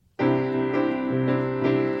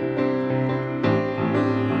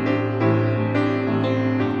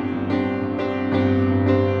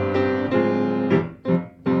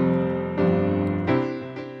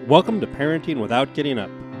Welcome to Parenting Without Getting Up,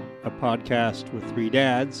 a podcast with three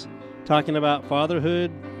dads talking about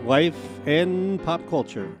fatherhood, life, and pop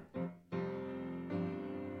culture.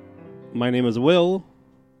 My name is Will.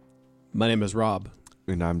 My name is Rob.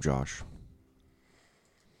 And I'm Josh.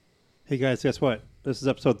 Hey guys, guess what? This is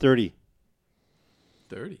episode 30.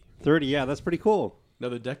 30. 30, yeah, that's pretty cool.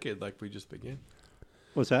 Another decade like we just began.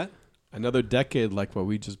 What's that? Another decade like what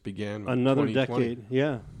we just began. Another 2020. decade,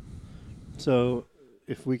 yeah. So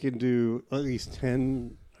if we can do at least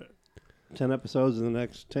 10 episodes in the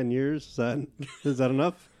next 10 years, is that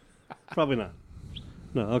enough? Probably not.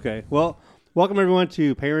 No, okay. Well, welcome everyone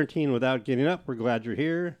to Parenting Without Getting Up. We're glad you're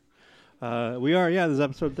here. This is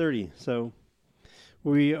episode 30. So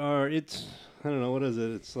it's, I don't know, what is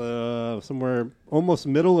it? It's somewhere almost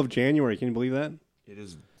middle of January. Can you believe that? It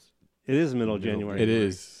is. It is middle of January. It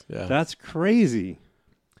is. Yeah. That's crazy.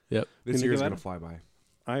 Yep. This year's going to fly by.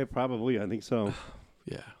 I think so.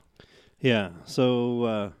 Yeah. Yeah.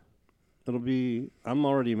 So I'm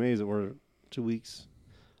already amazed that we're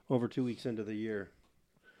over 2 weeks into the year.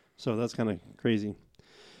 So that's kind of crazy.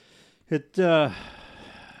 I don't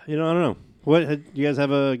know. You guys have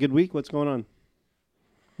a good week? What's going on?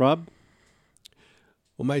 Rob?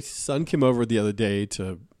 Well, my son came over the other day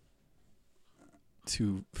to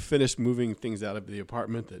finish moving things out of the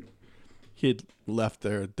apartment that he had left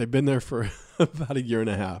there. They've been there for about a year and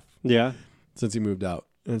a half. Yeah. Since he moved out.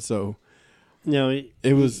 And so he's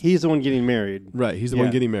the one getting married. Right, he's the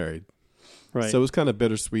one getting married. Right. So it was kind of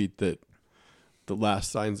bittersweet that the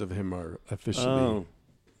last signs of him are officially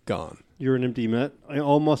gone. You're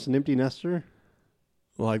almost an empty nester?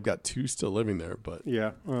 Well, I've got two still living there, but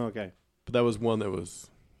yeah. Oh, okay. But that was one that was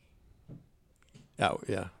out,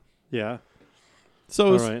 yeah. Yeah.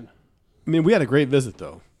 So all right. I mean, we had a great visit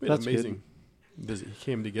though. We had That's an amazing visit. He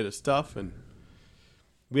came to get his stuff, and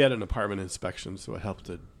we had an apartment inspection, so it helped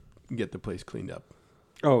to get the place cleaned up.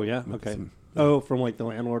 Oh yeah. Okay. From like the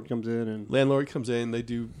landlord comes in and landlord comes in. They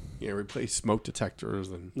do replace smoke detectors,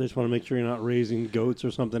 and they just want to make sure you're not raising goats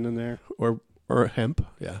or something in there, or hemp.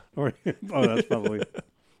 Yeah. Or that's probably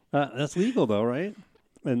that's legal though, right?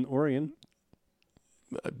 In Oregon.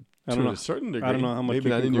 I don't know. To a certain degree. I don't know how much Maybe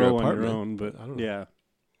you not can in grow your on your apartment, own, but I don't know. yeah.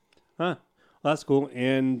 Huh. Well, that's cool.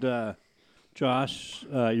 And Josh,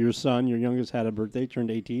 your son, your youngest, had a birthday,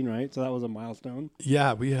 turned 18, right? So that was a milestone.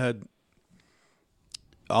 Yeah, we had.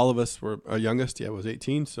 All of us were our youngest. Yeah, was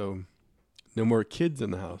 18. So, no more kids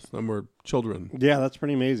in the house. No more children. Yeah, that's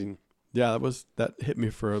pretty amazing. Yeah, that hit me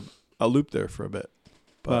for a loop there for a bit.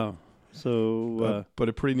 But, wow. So, but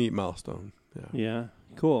a pretty neat milestone. Yeah. Yeah.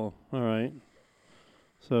 Cool. All right.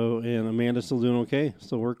 So, and Amanda's still doing okay?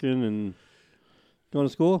 Still working and going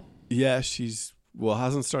to school? Yeah,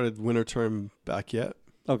 hasn't started winter term back yet.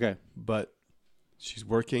 Okay. But she's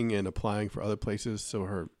working and applying for other places, so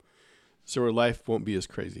her life won't be as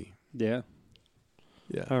crazy. Yeah.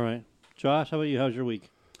 Yeah. All right. Josh, how about you? How's your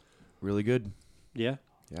week? Really good. Yeah?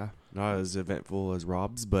 Yeah. Not as eventful as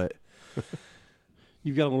Rob's, but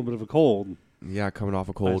You've got a little bit of a cold. yeah, coming off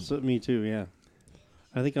a cold. Me too, yeah.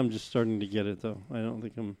 I think I'm just starting to get it, though. I don't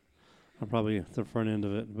think I'm probably at the front end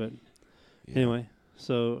of it. But Yeah. anyway,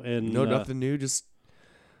 so, and... No, nothing new. Just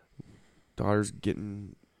daughter's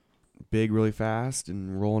getting big really fast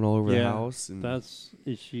and rolling all over the house. And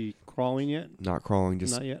is she crawling yet? not crawling,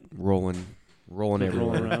 just Not yet? rolling Just everywhere.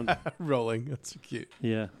 rolling around? Rolling. That's so cute.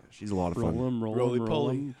 Yeah. She's a lot of fun. Roll 'em.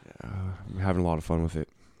 Roly-poly. I'm having a lot of fun with it.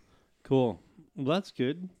 Cool. Well, that's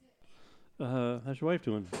good. How's your wife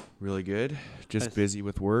doing? Really good. Just Nice. busy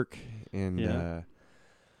with work. And Yeah.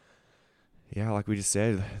 like we just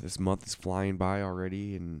said, this month is flying by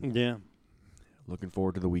already and Yeah. looking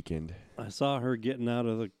forward to the weekend. I saw her getting out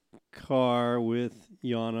of the car with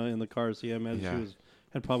Yana in the car seat. I imagine Yeah. she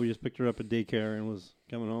had probably just picked her up at daycare and was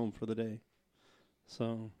coming home for the day.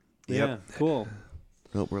 So, yeah, Yep. cool.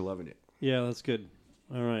 Nope, we're loving it. Yeah, that's good.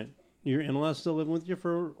 All right. Your in-laws still living with you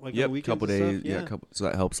for like a weekend? Couple days. Yeah, so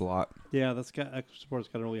that helps a lot. Yeah, extra support's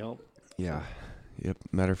got to really help. Yeah. Yep.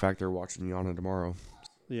 Matter of fact, they're watching Yana tomorrow.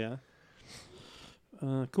 Yeah.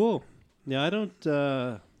 Cool. Yeah, I don't.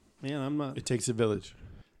 I'm not. It takes a village.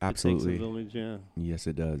 Absolutely. It takes a village, yeah. Yes,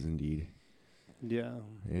 it does indeed. Yeah.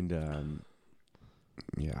 And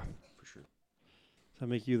yeah, for sure. Does that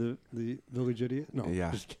make you the village idiot? No. Yeah.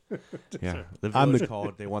 Just Yeah. The I'm village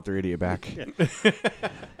called. They want their idiot back.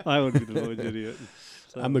 I would be the village idiot.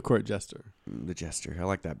 So, I'm the court jester. The jester. I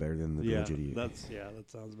like that better than the village idiot. that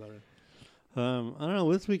sounds better. I don't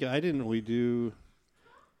know. This week I didn't really do.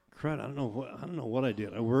 Crud, I don't know what I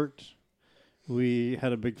did. I worked. We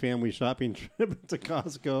had a big family shopping trip to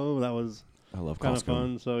Costco. That was I love kind Costco. of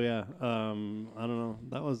fun. So yeah, I don't know.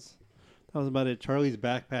 That was that was about it. Charlie's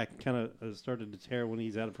backpack kind of started to tear when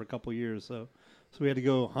he's had it for a couple years, so we had to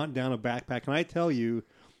go hunt down a backpack. And I tell you,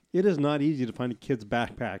 it is not easy to find a kid's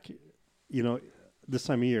backpack, this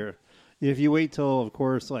time of year. If you wait till, of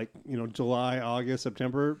course, like, July, August,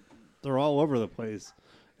 September, they're all over the place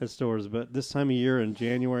at stores. But this time of year in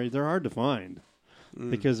January, they're hard to find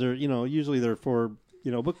because they're, usually they're for,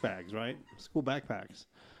 book bags, right? School backpacks.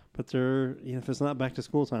 But they're, if it's not back to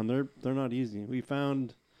school time, they're not easy. We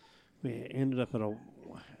ended up at a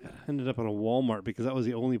Walmart because that was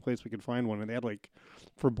the only place we could find one. And they had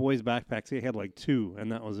for boys backpacks, they had 2,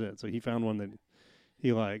 and that was it. So he found one that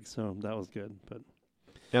he liked. So that was good. But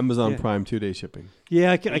Amazon Prime 2-day shipping.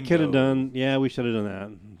 Yeah, I could have done. Yeah, we should have done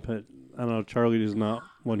that. But I don't know. Charlie is not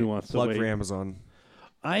one who wants Plug to wait. for Amazon.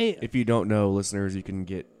 If you don't know, listeners, you can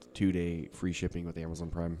get 2-day free shipping with Amazon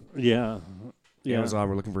Prime. Yeah. Amazon,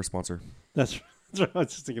 we're looking for a sponsor. That's right. I was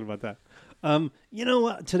just thinking about that. You know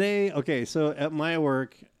what? Today, okay, so at my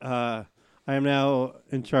work, I am now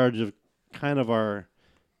in charge of kind of our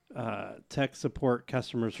tech support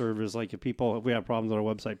customer service. Like if we have problems on our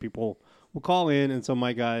website, people will call in, and so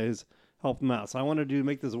my guys help them out. So I wanted to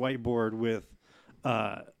make this whiteboard with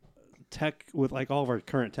tech, with all of our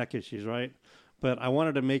current tech issues, right? But I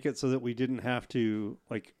wanted to make it so that we didn't have to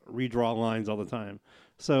redraw lines all the time.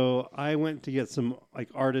 So I went to get some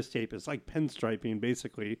artist tape. It's like pen striping,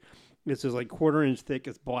 basically. It's just 1/4 inch thick.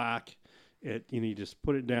 It's black. You just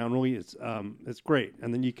put it down. Really, it's great.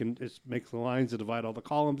 And then it makes the lines to divide all the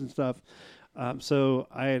columns and stuff. So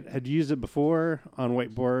I had used it before on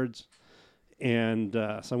whiteboards, and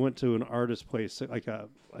so I went to an artist place, like a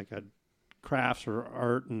crafts or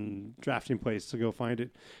art and drafting place, to go find it,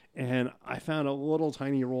 and I found a little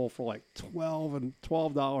tiny roll for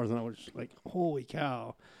 $12, and I was like, holy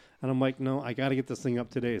cow. And I'm like, no, I got to get this thing up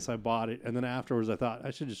today. So I bought it. And then afterwards, I thought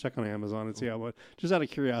I should just check on Amazon and see how much. Just out of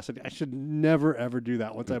curiosity, I should never, ever do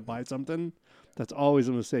that once I buy something. That's always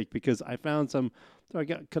a mistake because I found some. I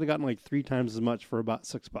could have gotten 3 times as much for about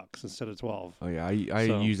 $6 instead of 12. Oh, yeah. I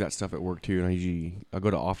use that stuff at work, too. And I'll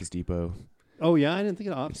go to Office Depot. Oh, yeah? I didn't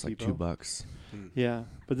think of Office It's Depot. $2. Yeah.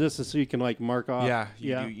 But this is so you can mark off. Yeah.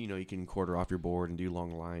 You can quarter off your board and do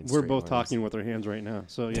long lines. We're both talking with our hands right now.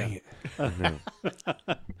 So, yeah. Dang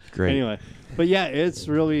it. Great. Anyway, but yeah, it's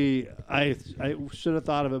really, I should have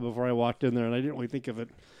thought of it before I walked in there, and I didn't really think of it,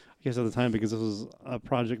 I guess, at the time, because this was a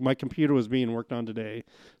project. My computer was being worked on today,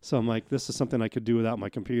 so I'm like, this is something I could do without my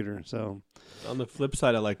computer. So On the flip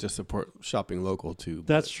side, I like to support shopping local too.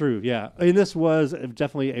 that's true. Yeah, I mean, this was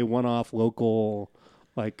definitely a one-off local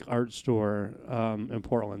art store in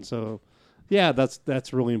Portland. So yeah,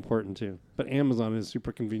 that's really important too. But Amazon is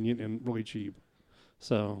super convenient and really cheap.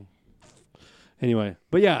 So anyway,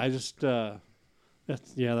 but yeah, I just I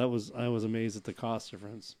was amazed at the cost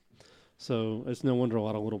difference. So it's no wonder a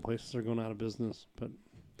lot of little places are going out of business. But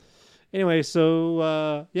anyway,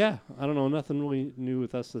 so yeah, I don't know, nothing really new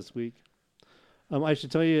with us this week. I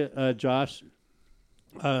should tell you, Josh,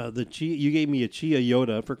 you gave me a Chia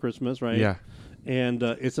Yoda for Christmas, right? Yeah. And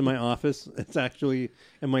it's in my office. It's actually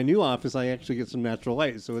in my new office. I actually get some natural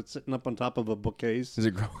light, so it's sitting up on top of a bookcase. Is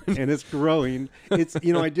it growing? And it's growing. It's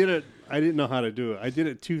I did it. I didn't know how to do it. I did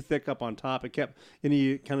it too thick up on top. And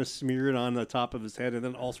he kind of smeared on the top of his head, and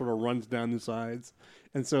then all sort of runs down the sides.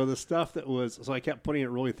 And so the stuff so I kept putting it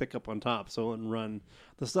really thick up on top, so it wouldn't run.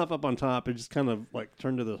 The stuff up on top, it just kind of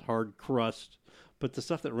turned to this hard crust. But the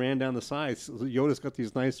stuff that ran down the sides, Yoda's got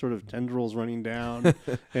these nice sort of tendrils running down,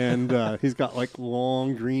 and he's got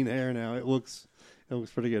long green hair now. It looks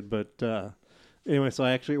pretty good. But anyway, so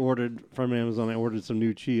I actually ordered from Amazon. I ordered some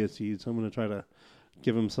new chia seeds. So I'm going to try to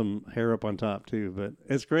give him some hair up on top too. But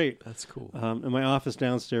it's great. That's cool. In my office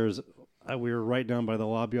downstairs, we were right down by the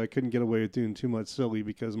lobby. I couldn't get away with doing too much silly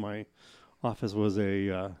because my office was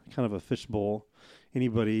a kind of a fishbowl.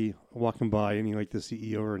 Anybody walking by, the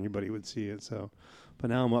CEO or anybody would see it. So, but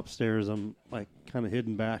now I'm upstairs. I'm kind of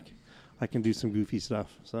hidden back. I can do some goofy stuff.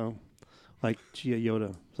 So, Chia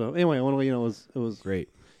Yoda. So anyway, I want to let you know it was Great.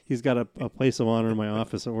 He's got a place of honor in my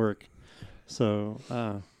office at work. So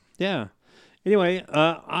yeah. Anyway,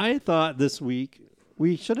 I thought this week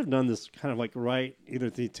we should have done this kind of right either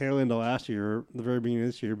at the tail end of last year or the very beginning of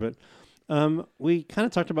this year. But we kind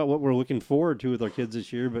of talked about what we're looking forward to with our kids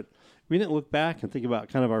this year, but we didn't look back and think about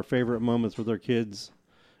kind of our favorite moments with our kids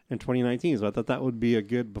in 2019. So I thought that would be a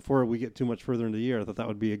good, before we get too much further into the year, I thought that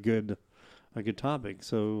would be a good topic.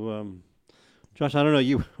 So, Josh, I don't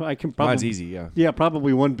know. I can probably. Mine's easy, yeah. Yeah,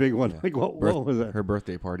 probably one big one. Yeah. What was that? Her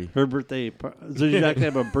birthday party. Her birthday. So did you actually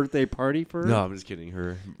have a birthday party for her? No, I'm just kidding.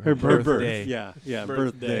 Her Her birthday. birth. Yeah,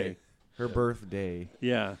 birthday. Her birthday.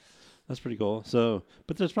 Yeah. That's pretty cool. So,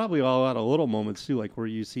 but there's probably a lot of little moments too, like where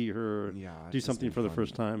you see her Yeah, do it's something been for the fun.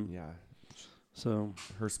 first time. Yeah, So,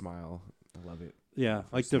 her smile, I love it. yeah,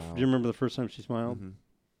 like do smile. you remember the first time she smiled? Mhm.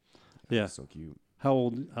 Yeah. So cute. How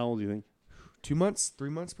old do you think? 2 months, 3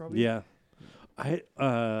 months, probably. Yeah.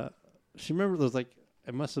 She remember those, like,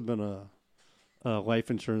 it must have been a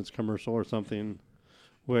life insurance commercial or something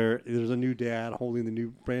where there's a new dad holding the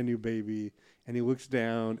brand new baby, and he looks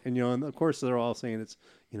down, and and of course they're all saying it's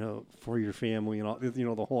for your family and all,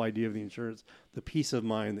 the whole idea of the insurance, the peace of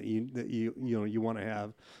mind that you want to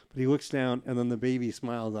have. But he looks down, and then the baby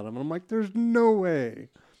smiles at him, and I'm like, there's no way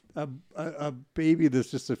a baby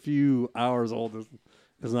that's just a few hours old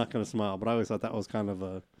is not going to smile. But I always thought that was kind of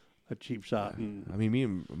a cheap shot. And I mean, me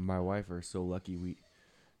and my wife are so lucky.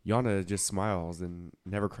 Yana just smiles and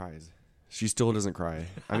never cries. She still doesn't cry.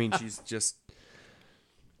 I mean, she's just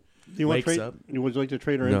you want to wakes trade? up. Would you like to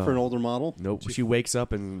trade her in No. for an older model? Nope. She wakes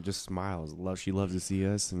up and just smiles. She loves to see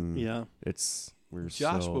us, and Yeah. we're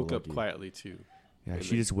Josh so woke lucky. up quietly too. Yeah, and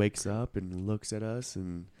she they- just wakes up and looks at us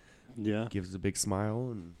and Yeah. gives a big smile,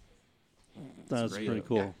 and That's great. pretty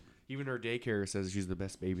cool. Yeah. Even her daycare says she's the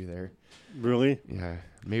best baby there. Really? Yeah,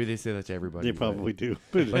 maybe they say that to everybody. They but- probably do.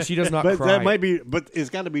 But she does not But cry. that might be. But it's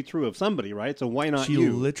got to be true of somebody, right? So why not She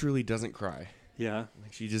you? literally doesn't cry. Yeah.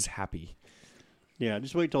 Like, she's just happy. Yeah.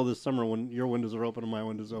 Just wait till this summer when your windows are open and my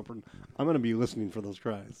windows open. I'm going to be listening for those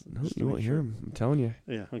cries. No, just to you make won't sure. hear him. I'm telling you.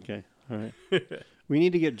 Yeah. Okay. All right. We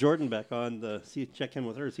need to get Jordan back on the check in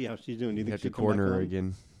with her, see how she's doing. Do you You think have to she'll come back corner her on?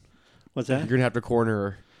 again. What's You're that? gonna have to corner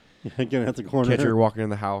her. You're gonna have to corner Catch her walking in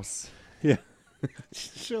the house. Yeah.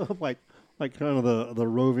 She'll look like kind of the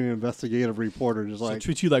roving investigative reporter, just She'll like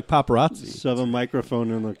treat you like paparazzi. shove a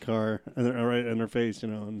microphone in the car and right in her face,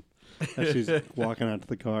 and as she's walking out to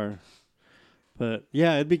the car. But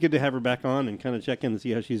yeah, it'd be good to have her back on and kind of check in and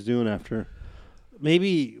see how she's doing after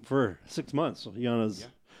maybe for 6 months. Yana's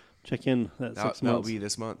check in that 6 That'll months. be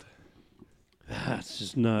this month. That's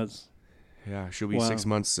just nuts. Yeah, she'll be Wow. 6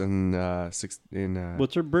 months in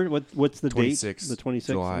What's her birth? What's the 26th, date? The 26th.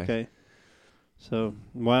 July. Okay. So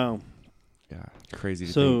wow. yeah, crazy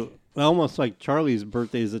to So think. almost like Charlie's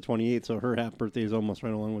birthday is the 28th, so her half birthday is almost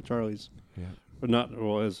right along with Charlie's. Yeah. But not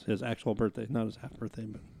his actual birthday, not his half birthday,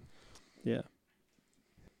 but yeah.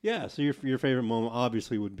 Yeah, so your favorite moment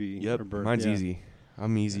obviously would be Yep, her birthday. mine's yeah. easy.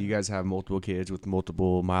 I'm easy. You guys have multiple kids with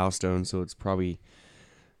multiple milestones, so it's probably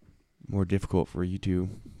more difficult for you two.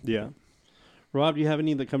 Yeah. Rob, do you have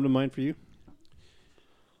any that come to mind for you?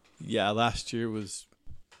 Yeah, last year was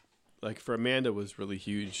like for Amanda was really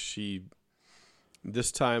huge.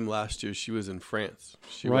 This time last year she was in France.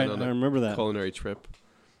 She Right, went on I a remember that. culinary trip.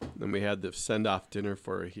 Then we had the send off dinner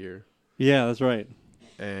for her here. Yeah, that's right.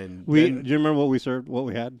 And Do then you remember what we served? What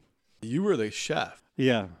we had? you were the chef.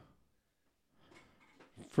 Yeah.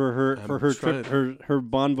 For her I'm trip, trying her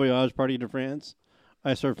bon voyage party to France,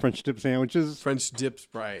 I served French dip sandwiches. French dips,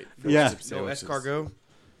 right? French Yeah. dip No sandwiches. escargot.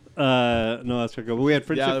 No, that's good. But we had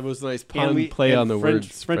French Yeah, dip. it was a nice and pun we play had on the French-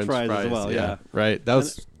 words. French fries as well, yeah. Right.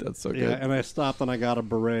 That's so Yeah, good. and I stopped and I got a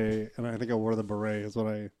beret, and I think I wore the beret.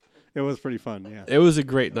 It was pretty fun. Yeah. It was a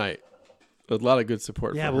great night. A lot of good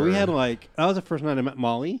support. Yeah, for but we her. had that was the first night I met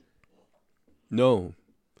Molly. No,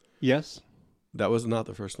 Yes. that was not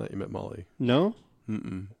the first night you met Molly. No.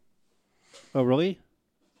 Mm-mm. Oh, really?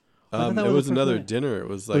 I thought that It was was the first another night. dinner. It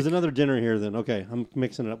was like There's another dinner here then. Okay, I'm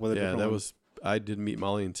mixing it up with a yeah, different that one. was. I didn't meet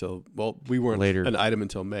Molly until we weren't Later. an item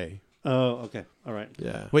until May. Oh, okay. All right.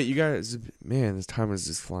 Yeah. Wait, you guys, man, this time is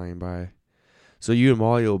just flying by. So you and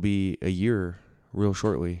Molly will be a year real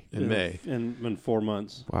shortly. In May. In 4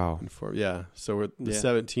 months. Wow. So we're the Yeah.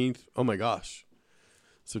 17th. Oh my gosh.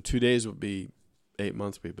 So 2 days would be 8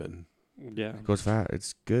 months we've been. Yeah. It goes fast.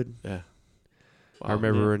 It's good. Yeah. I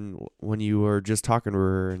remember when you were just talking to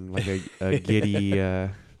her and like a giddy.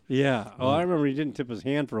 Yeah. Oh, I remember he didn't tip his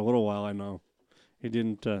hand for a little while. I know. He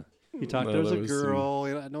didn't. He talked. No, There was a there was girl.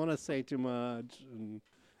 I don't want to say too much. And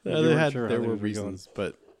Yeah, you weren't sure how there things were were going. reasons,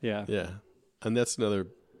 but Yeah. yeah. And that's another,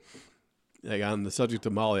 like on the subject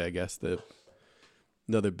of Molly, I guess,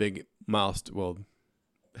 another big milestone, well,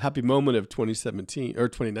 happy moment of 2017, or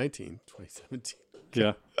 2019. 2017.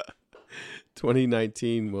 Yeah.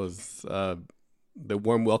 2019 was the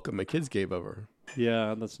warm welcome my kids gave of her.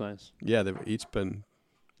 Yeah. That's nice. Yeah, they've each been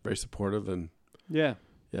very supportive, and Yeah.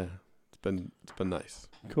 yeah, it's been nice.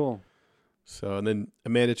 Cool. So, and then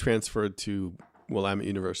Amanda transferred to Willamette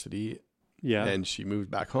University, Yeah. and she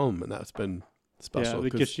moved back home, and that's been special. Yeah,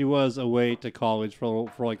 because she was away to college for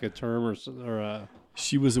like a term or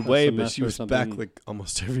she was away, but semester she or was back something. like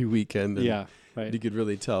almost every weekend. And yeah, right. you could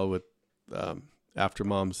really tell with after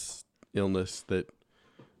Mom's illness that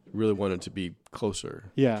really wanted to be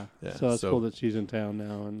closer. Yeah. Yeah, So it's so- cool that she's in town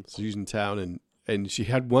now. And So she's in town, and she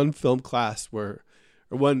had one film class where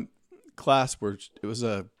it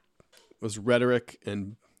was rhetoric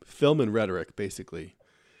and film and rhetoric basically.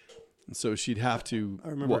 And so she'd have to I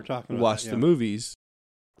remember talking about watch that, the yeah. movies.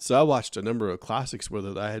 So I watched a number of classics with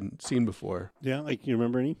her that I hadn't seen before. yeah, like you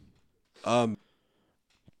remember any?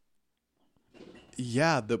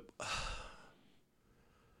 Yeah, the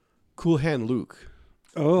Cool Hand Luke.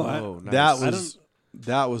 Oh, nice.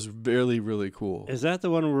 That was really, really cool. is that the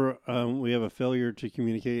one where we have a failure to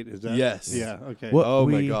communicate? Is that? Yes. Yeah. Okay. What Oh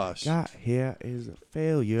my we gosh. got here is a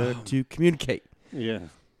failure to communicate. Yeah.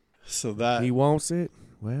 So that He wants it.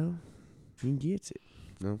 Well, he gets it.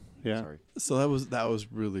 No. Yeah. Sorry. so that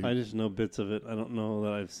was really I just know bits of it. I don't know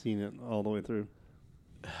that I've seen it all the way through.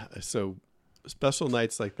 so special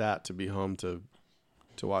nights like that to be home to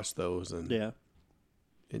watch those and Yeah.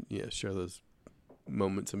 share those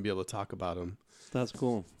moments and be able to talk about them. That's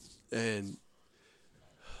cool. And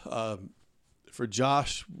for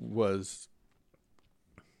Josh was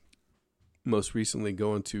most recently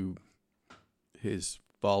going to his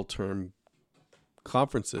fall term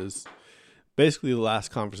conferences. Basically, the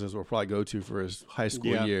last conferences we'll probably go to for his high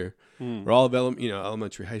school Yeah. year. Hmm. We're all of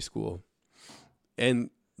elementary, high school, and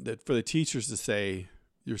that for the teachers to say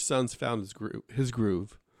your son's found his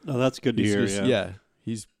groove. Oh, that's good to hear. Yeah.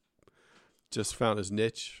 He's just found his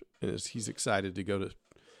niche, and he's excited to go to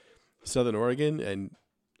Southern Oregon. And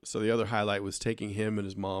so the other highlight was taking him and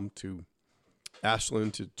his mom to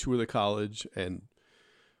Ashland to tour the college and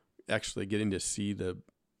actually getting to see the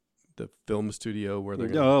film studio where they're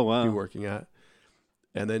going to Oh, wow. be working at,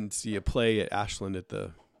 and then see a play at Ashland at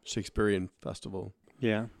the Shakespearean Festival.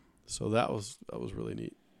 Yeah. So that was really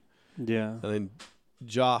neat. Yeah. And then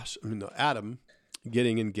Adam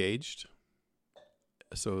getting engaged.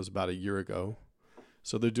 So it was about a year ago.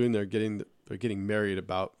 So they're getting married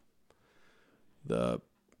about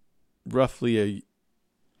roughly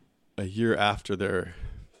a year after their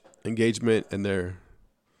engagement, and their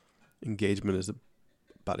engagement is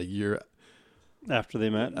about a year After they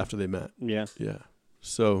met. after they met. Yeah. Yeah.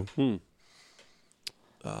 So Hmm.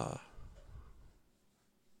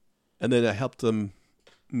 and then I helped them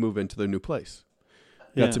move into their new place.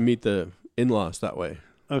 Got Yeah. to meet the in-laws that way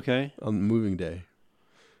Okay. on moving day.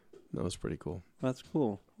 That was pretty cool. That's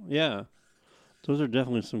cool. Yeah. Those are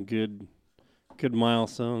definitely some good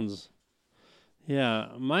milestones. Yeah.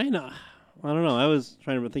 Mine, I don't know. I was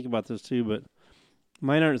trying to think about this too, but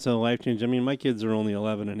mine aren't so life changing. I mean, my kids are only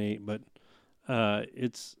 11 and 8, but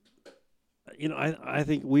it's, I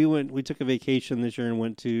think we took a vacation this year and we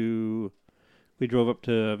drove up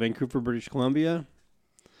to Vancouver, British Columbia.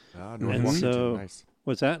 Ah, And North Washington. so- Nice.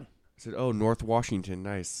 What's that? I said, oh, North Washington.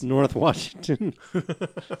 Nice. North Washington.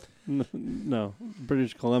 No,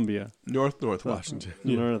 British Columbia. North Washington.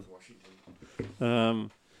 North. That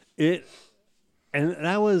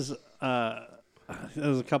was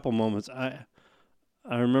a couple moments. I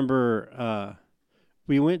remember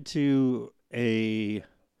we went to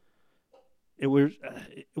we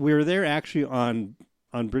were there actually on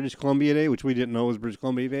British Columbia Day, which we didn't know was British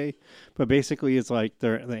Columbia Day, but basically it's like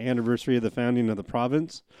the anniversary of the founding of the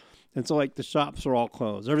province. And so, like, the shops are all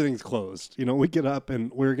closed. Everything's closed. We get up and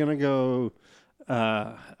we're gonna go.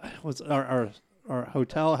 Our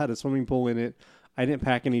hotel had a swimming pool in it. I didn't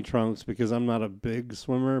pack any trunks because I'm not a big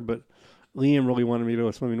swimmer, but Liam really wanted me to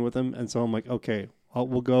go swimming with him, and so I'm like, okay,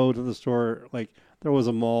 we'll go to the store. Like, there was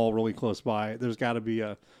a mall really close by. There's got to be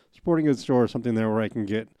a sporting goods store or something there where I can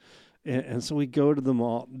get. And so we go to the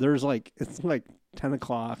mall. There's it's like 10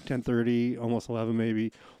 o'clock, 10:30, almost 11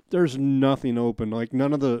 maybe. There's nothing open. Like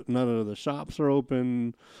none of the shops are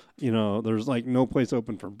open. There's like no place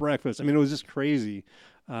open for breakfast. I mean, it was just crazy.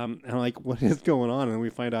 And like, what is going on? And we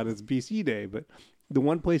find out it's BC Day. But the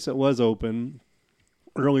one place that was open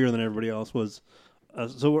earlier than everybody else was.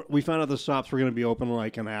 So we found out the shops were going to be open in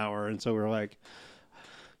like an hour, and so we were like,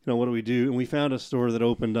 what do we do? And we found a store that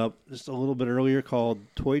opened up just a little bit earlier called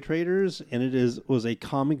Toy Traders, and was a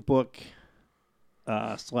comic book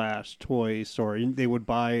 / toy store. They would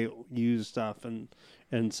buy used stuff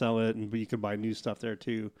and sell it, but you could buy new stuff there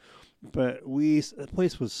too. But the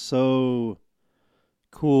place was so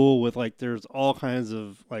cool with there's all kinds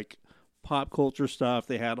of pop culture stuff.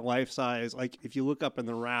 They had life size. Like if you look up in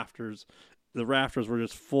the rafters were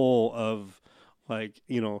just full of full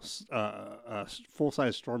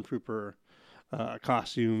size stormtrooper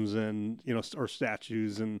costumes and or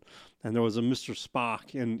statues and there was a Mr.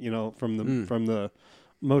 Spock and from the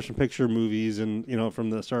motion picture movies and from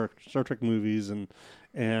the Star Trek movies and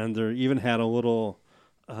there even had a little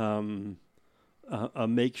a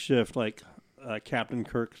makeshift Captain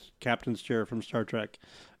Kirk's captain's chair from Star Trek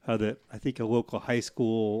that I think a local high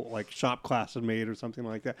school like shop class had made or something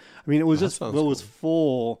like that. I mean, it was That just sounds it was cool.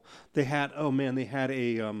 full. They had they had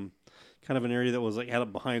a kind of an area that was like had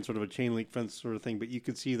it behind sort of a chain link fence sort of thing, but you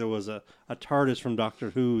could see there was a TARDIS from Doctor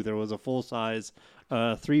Who. There was a full size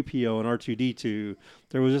 3PO and R2D2.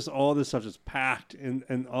 There was just all this stuff just packed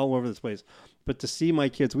and all over this place. But to see my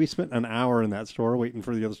kids, we spent an hour in that store waiting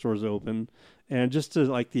for the other stores to open, and just to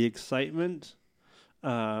like the excitement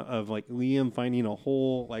of like Liam finding a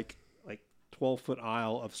whole like 12-foot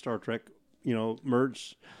aisle of Star Trek,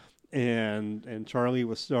 merch, and Charlie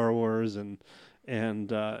with Star Wars, and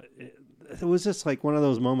it was just like one of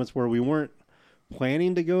those moments where we weren't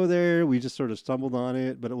planning to go there. We just sort of stumbled on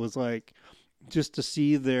it, but it was like just to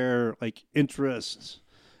see their like interest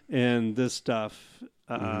in this stuff,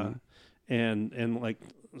 and like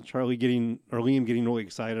Liam getting really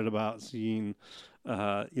excited about seeing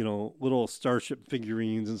little starship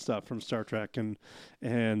figurines and stuff from Star Trek, and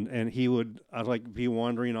I'd like be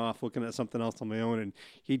wandering off looking at something else on my own, and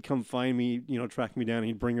he'd come find me, track me down, and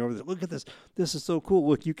he'd bring over this, look at this is so cool,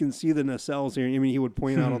 look, you can see the nacelles here. I mean, he would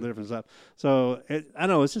point out all the different stuff. So I don't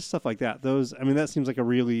know, it's just stuff like that. That seems like a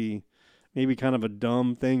really maybe kind of a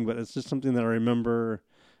dumb thing, but it's just something that I remember,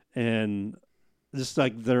 and just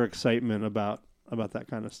like their excitement about that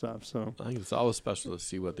kind of stuff. So I think it's always special to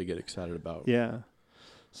see what they get excited about. yeah.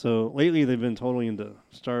 So lately they've been totally into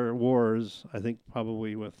Star Wars. I think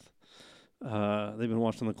probably with they've been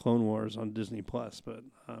watching the Clone Wars on Disney Plus, but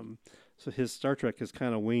so his Star Trek has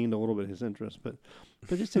kind of waned a little bit, his interest, but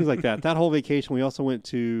just things like that. That whole vacation, we also went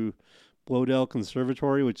to Bloedel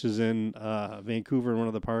Conservatory, which is in Vancouver in one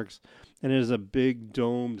of the parks, and it is a big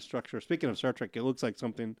domed structure. Speaking of Star Trek, it looks like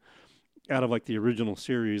something out of like the original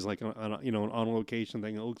series, like on a location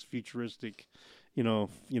thing. It looks futuristic,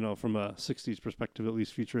 from a 60s perspective, at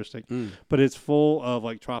least futuristic. But it's full of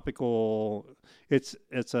like tropical. It's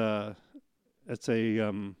just a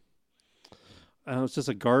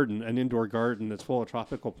garden, an indoor garden that's full of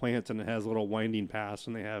tropical plants, and it has little winding paths,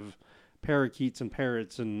 and they have parakeets and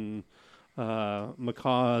parrots and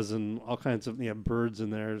macaws and all kinds of birds in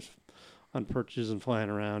there on perches and flying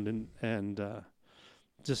around, and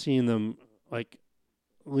just seeing them, like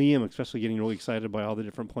Liam especially getting really excited by all the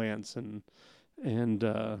different plants and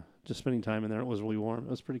just spending time in there. It was really warm. It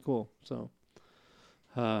was pretty cool. So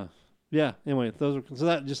yeah, anyway,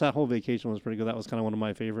 that whole vacation was pretty good. That was kind of one of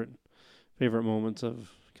my favorite moments of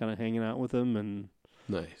kind of hanging out with them. And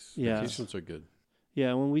nice. Yeah. Vacations are good.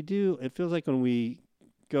 Yeah, it feels like when we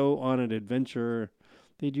go on an adventure,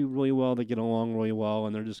 they do really well, they get along really well,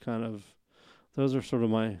 and they're just kind of, those are sort of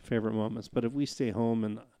my favorite moments. But if we stay home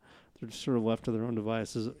and they're just sort of left to their own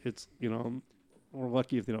devices, it's, we're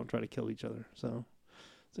lucky if they don't try to kill each other. So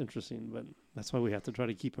it's interesting, but that's why we have to try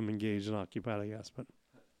to keep them engaged and occupied, I guess. But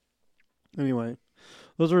anyway,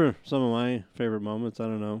 those are some of my favorite moments. I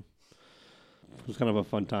don't know. It was kind of a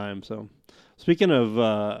fun time. So speaking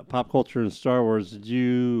of pop culture and Star Wars,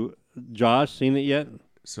 Josh, seen it yet?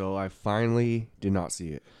 So I finally did not see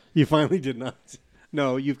it. You finally did not.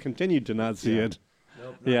 No, you've continued to not see it.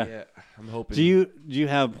 Nope, Yeah. yet. I'm hoping. Do you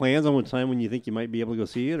have plans on what time when you think you might be able to go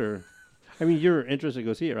see it, or? I mean, you're interested to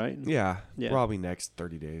go see it, right? Yeah, Yeah. probably next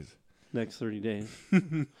 30 days. Next 30 days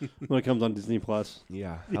when it comes on Disney Plus.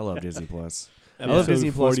 Yeah, I love Disney Plus. I Episode love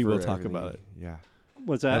Disney Plus 40, we'll for talk everything. about it. Yeah,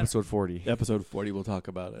 What's that? episode 40. Episode 40, we'll talk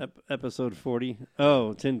about it. Episode 40.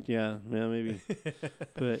 Oh, 10. Yeah, maybe.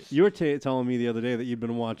 But you were telling me the other day that you'd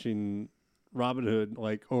been watching Robin Hood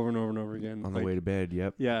like over and over and over again On the way to bed.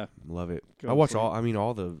 Yep, Yeah. love it. Go I watch for it.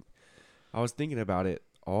 all the. I was thinking about it.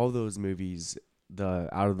 All those movies, the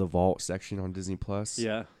Out of the Vault section on Disney Plus.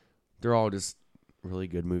 Yeah. They're all just really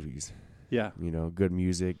good movies. Yeah. Good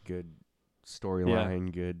music, good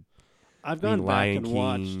storyline, good. I've gone back Lion and King,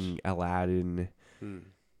 watched. Aladdin. Hmm.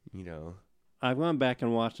 I've gone back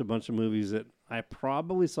and watched a bunch of movies that I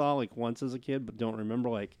probably saw like once as a kid, but don't remember.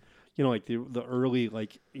 Like, like the early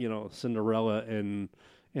Cinderella and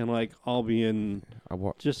like I'll be in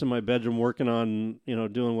just in my bedroom working on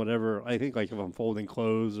doing whatever. I think like if I'm folding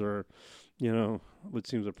clothes or what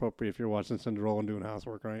seems appropriate if you're watching Cinderella and doing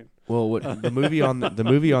housework, right? Well, what the movie on the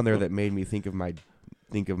movie on there that made me think of my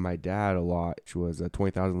dad a lot, which was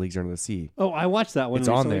 20,000 Leagues Under the Sea. Oh, I watched that one It's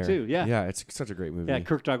on recently there too. Yeah. yeah, it's such a great movie. Yeah,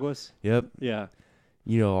 Kirk Douglas. Yep. Yeah.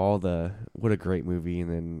 What a great movie. And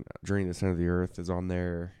then Journey to the Center of the Earth is on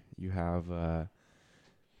there. You have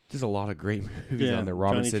there's a lot of great movies on there.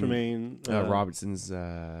 Johnny Tremaine, Robinson's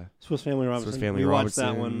Swiss Family Robinson. Swiss Family we watched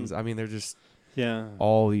Robinsons. that one. I mean, they're just Yeah.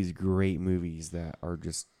 all these great movies that are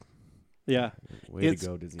just Yeah. way It's to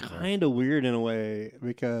go, Disney Plus. kind of weird in a way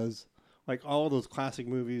because like all those classic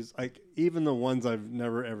movies, like even the ones I've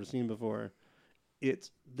never ever seen before.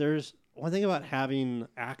 There's one thing about having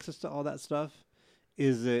access to all that stuff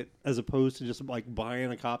is it as opposed to just like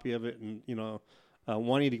buying a copy of it and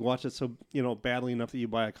wanting to watch it so badly enough that you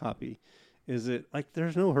buy a copy. Is it like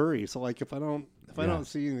there's no hurry? So like if I don't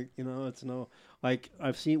see it's no like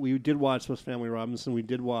we did watch Swiss Family Robinson. We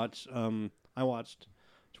did watch I watched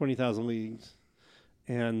 20,000 Leagues,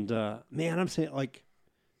 and man, I'm saying like.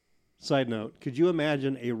 Side note: could you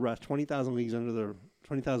imagine a 20,000 Leagues Under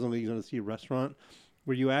the Sea restaurant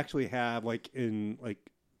where you actually have like in like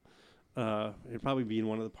it'd probably be in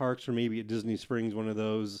one of the parks or maybe at Disney Springs, one of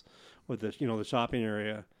those with the shopping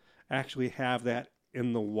area, actually have that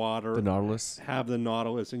in the water. The Nautilus. Have the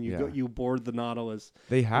Nautilus, and you board the Nautilus.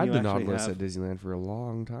 They had the Nautilus at Disneyland for a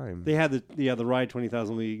long time. They had the ride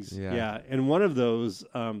 20,000 Leagues. Yeah, and one of those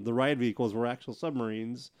the ride vehicles were actual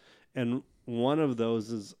submarines, and one of those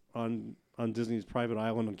is on Disney's private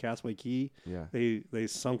island on Castaway Cay. Yeah, they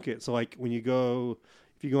sunk it. So like when if you go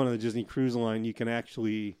on the Disney Cruise Line, you can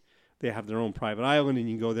actually they have their own private island, and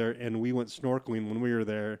you can go there. And we went snorkeling when we were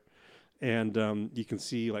there, and you can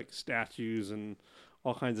see like statues and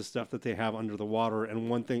all kinds of stuff that they have under the water. And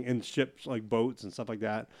one thing in ships like boats and stuff like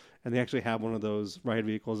that, and they actually have one of those ride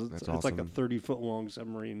vehicles. It's like a 30-foot long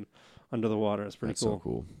submarine under the water. It's pretty cool. So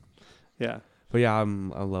cool. Yeah, but yeah, I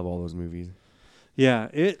love all those movies. Yeah,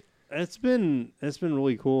 it's been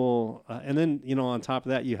really cool, and then on top of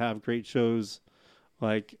that you have great shows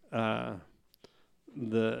like the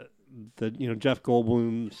Jeff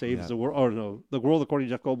Goldblum Saves the World. Oh no, The World According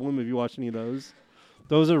to Jeff Goldblum. Have you watched any of those?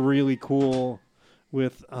 Those are really cool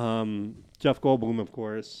with Jeff Goldblum, of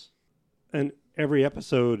course, and every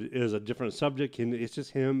episode is a different subject, and it's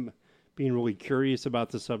just him being really curious about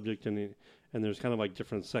the subject, and there's kind of like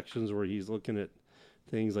different sections where he's looking at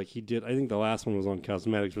things like he did. I think the last one was on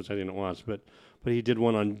cosmetics, which I didn't watch, but he did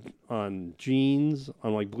one on jeans,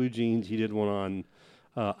 on like blue jeans. He did one on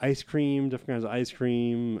ice cream, different kinds of ice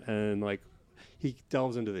cream, and like he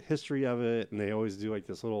delves into the history of it. And they always do like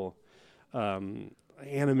this little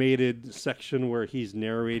animated section where he's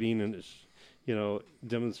narrating and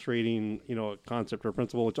demonstrating a concept or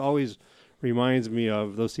principle, which always reminds me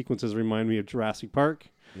of those sequences. Remind me of Jurassic Park.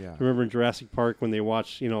 Yeah. Remember in Jurassic Park when they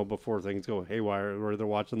watch, before things go haywire, where they're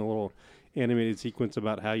watching the little animated sequence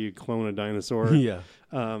about how you clone a dinosaur. Yeah.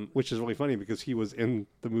 Which is really funny because he was in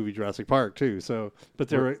the movie Jurassic Park too. So, but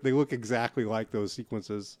they look exactly like those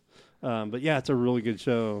sequences. But yeah, it's a really good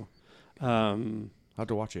show. I'll have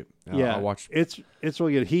to watch it. Yeah, I'll watch. It's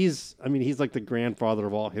really good. He's like the grandfather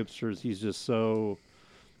of all hipsters. He's just so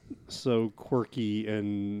quirky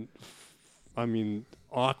and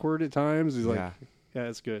awkward at times. He's like. Yeah,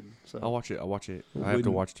 it's good. So I'll watch it. I have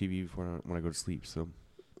to watch TV when I go to sleep. So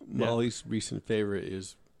Molly's recent favorite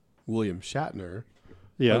is William Shatner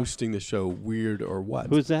yeah. hosting the show Weird or What.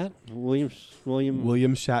 Who's that? William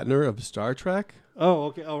Shatner of Star Trek. Oh,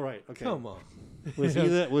 okay. All right. Okay. Come on. Was he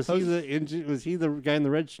the guy in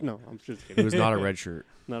the red shirt? No, I'm just kidding. It was not a red shirt.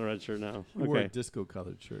 Not a red shirt. No. He wore a Okay. disco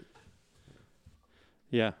colored shirt.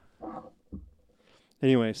 Yeah.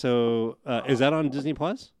 Anyway, so is that on Disney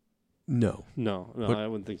Plus? No. No, But- I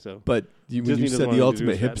wouldn't think so. But when Disney you doesn't said want the to do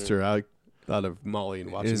ultimate Shatner. hipster, I thought of Molly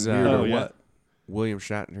and watching Is, Weird Oh, or yeah. What. William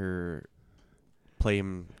Shatner play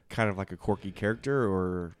him kind of like a quirky character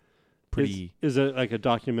or pretty? Is it like a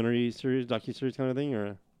docuseries kind of thing,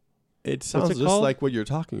 or? It sounds it just called? like what you're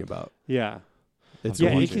talking about. Yeah. It's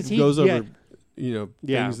Yeah, one- because it goes over, Yeah.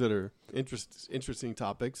 things that are interesting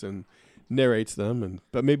topics and narrates them,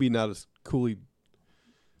 but maybe not as coolly,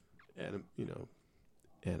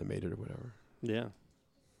 animated or whatever. Yeah.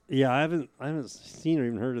 Yeah, I haven't seen or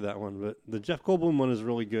even heard of that one, but the Jeff Goldblum one is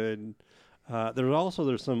really good.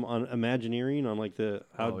 There's some on Imagineering on like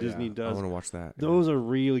how Disney I does. want to watch that. Those are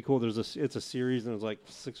really cool. It's a series and there's like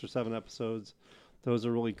 6 or 7 episodes. Those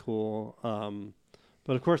are really cool.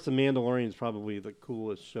 But of course, The Mandalorian is probably the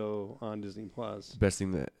coolest show on Disney Plus.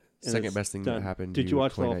 Second best thing that happened. Did to you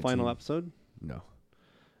watch the 2019. final episode? No.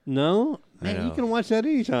 No, I man, you know. can watch that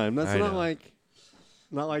anytime. That's I not know.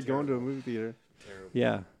 like going to a movie theater.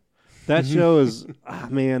 Yeah, that show is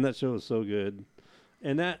man. That show is so good,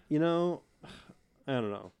 and that I don't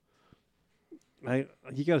know.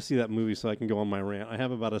 You got to see that movie so I can go on my rant. I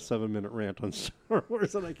have about a 7-minute rant on Star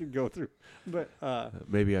Wars that I can go through, but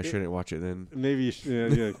Maybe I shouldn't watch it then. maybe you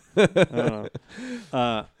should. Yeah, I don't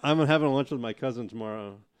know. I'm having lunch with my cousin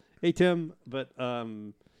tomorrow. Hey Tim, but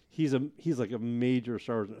he's like a major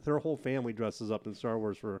Star Wars. Their whole family dresses up in Star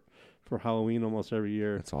Wars for Halloween almost every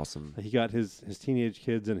year. That's awesome. He got his teenage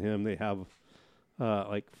kids and him. They have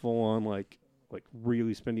like full on like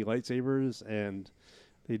really spendy lightsabers, and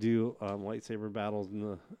they do lightsaber battles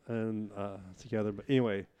together. But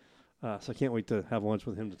anyway, so I can't wait to have lunch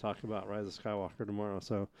with him to talk about Rise of Skywalker tomorrow.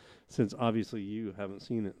 So since obviously you haven't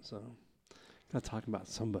seen it, so got to talk about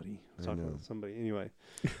somebody. Anyway.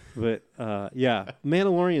 But yeah,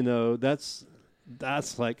 Mandalorian though, that's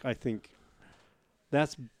like, I think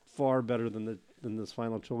that's far better than this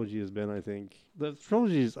final trilogy has been. I think the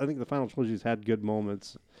final trilogy's had good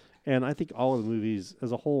moments, and I think all of the movies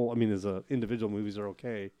as a whole, I mean, as individual movies are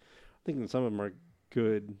okay. I think some of them are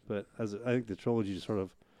good, but I think the trilogy sort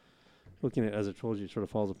of, looking at it as a trilogy, sort of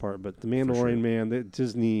falls apart. But the Mandalorian, man,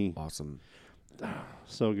 Disney, Awesome.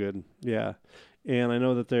 So good. Yeah. And I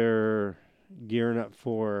know that they're gearing up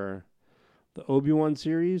for the Obi-Wan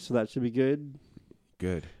series, so that should be good.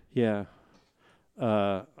 Good. Yeah.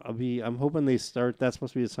 I'm hoping they start, that's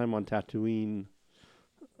supposed to be the time on Tatooine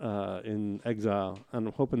in Exile.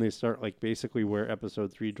 I'm hoping they start like basically where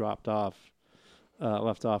episode 3 left off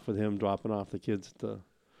with him dropping off the kids at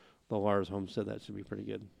the Lars homestead. That should be pretty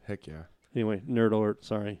good. Heck yeah. Anyway, nerd alert,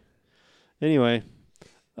 sorry. Anyway,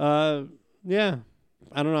 yeah.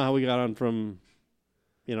 I don't know how we got on from,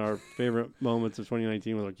 our favorite moments of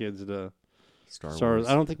 2019 with our kids to Star Wars. Wars.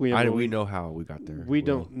 I don't think we know how we got there. We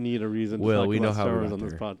don't need a reason to talk about Star Wars on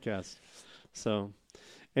this podcast. So,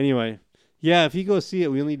 anyway, yeah, if you go see it,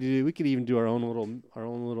 we could even do our own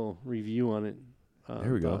little review on it.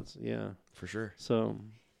 There we go. Yeah, for sure. So,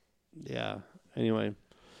 yeah. Anyway,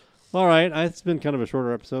 all right. It's been kind of a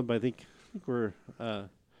shorter episode, but I think we're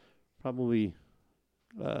probably.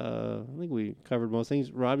 I think we covered most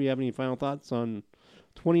things. Rob, you have any final thoughts on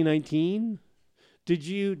 2019? Do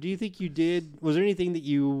you think you did? Was there anything that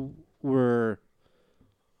you kind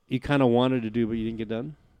of wanted to do but you didn't get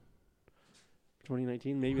done?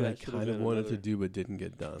 2019, maybe that should have been. I kind of wanted to do but didn't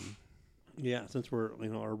get done. Yeah, since we're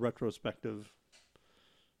our retrospective,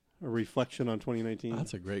 a reflection on 2019.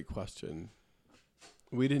 That's a great question.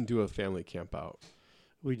 We didn't do a family camp out.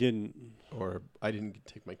 We didn't. Or I didn't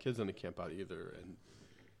take my kids on a camp out either, and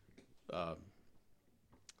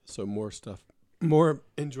so more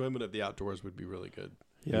enjoyment of the outdoors would be really good.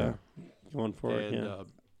 Yeah. Going forward. And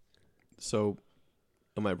so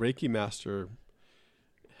my Reiki master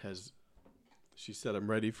she said I'm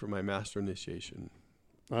ready for my master initiation.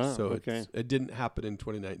 So okay. It didn't happen in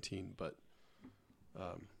 2019, but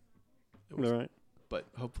it was, all right. But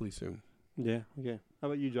hopefully soon. Yeah. Okay. How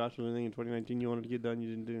about you, Josh? Was there anything in 2019 you wanted to get done you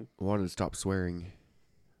didn't do? I wanted to stop swearing.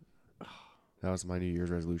 That was my New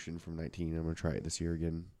Year's resolution from 19. I'm going to try it this year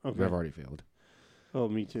again. Okay. I've already failed. Oh,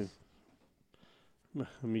 me too.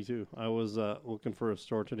 Me too. I was looking for a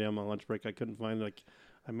store today on my lunch break. I couldn't find it.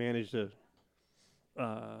 I managed to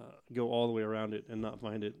go all the way around it and not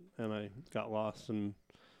find it, and I got lost. And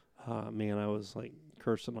man, I was like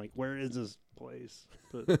cursing, like, where is this place?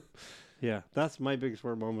 But yeah, that's my biggest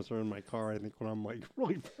swear moments are in my car. I think when I'm like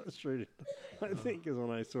really frustrated, I think is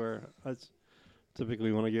when I swear. That's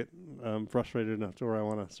typically when I get frustrated enough to where I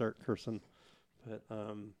want to start cursing. But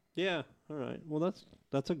yeah, all right. Well,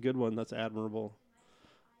 that's a good one. That's admirable.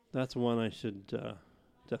 That's one I should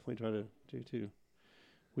definitely try to do too.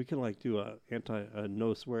 We can do a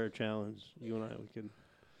no swear challenge. You and I, we can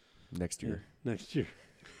next year. Yeah, next year.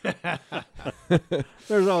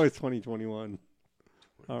 There's always 2021.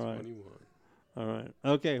 All right. All right.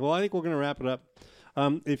 Okay. Well, I think we're going to wrap it up.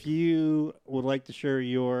 If you would like to share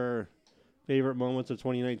your favorite moments of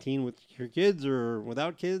 2019 with your kids or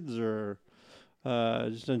without kids or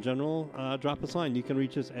just in general, drop us a line. You can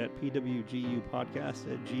reach us at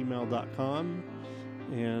pwgupodcast@gmail.com.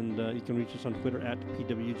 And you can reach us on Twitter at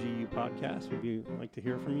pwgupodcast. We'd like to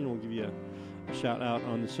hear from you. We'll give you a shout out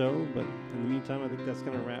on the show. But in the meantime, I think that's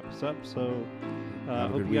going to wrap us up. So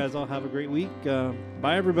hope you guys all have a great week.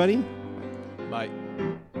 Bye, everybody. Bye.